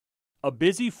A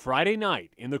busy Friday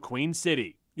night in the Queen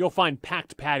City. You'll find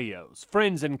packed patios,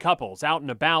 friends and couples out and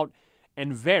about,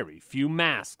 and very few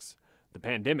masks. The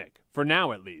pandemic, for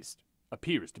now at least,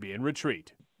 appears to be in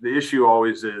retreat. The issue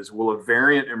always is, will a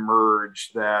variant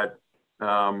emerge that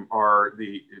are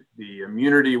the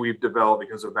immunity we've developed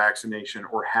because of vaccination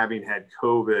or having had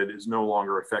COVID is no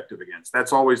longer effective against?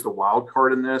 That's always the wild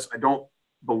card in this. I don't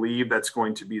believe that's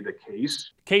going to be the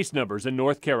case. Case numbers in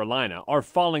North Carolina are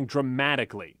falling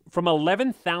dramatically, from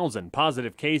 11,000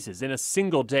 positive cases in a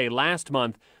single day last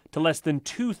month to less than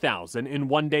 2,000 in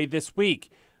one day this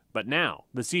week. But now,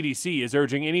 the CDC is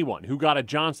urging anyone who got a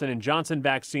Johnson & Johnson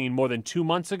vaccine more than 2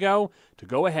 months ago to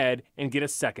go ahead and get a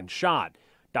second shot.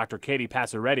 Dr. Katie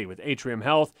Passaretti with Atrium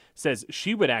Health says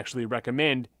she would actually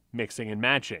recommend mixing and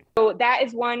matching. So that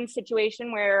is one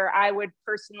situation where I would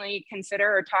personally consider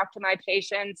or talk to my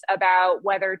patients about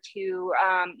whether to,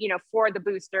 for the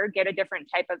booster, get a different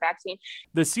type of vaccine.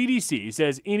 The CDC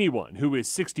says anyone who is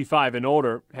 65 and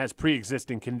older, has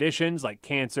pre-existing conditions like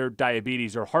cancer,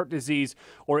 diabetes, or heart disease,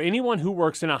 or anyone who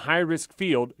works in a high-risk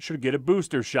field should get a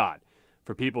booster shot.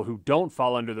 For people who don't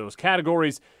fall under those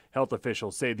categories, health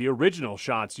officials say the original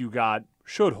shots you got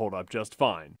should hold up just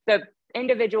fine. The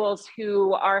individuals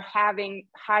who are having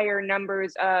higher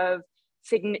numbers of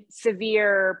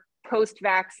severe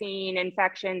post-vaccine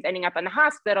infections ending up in the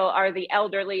hospital are the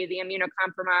elderly, the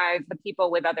immunocompromised, the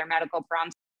people with other medical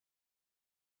problems.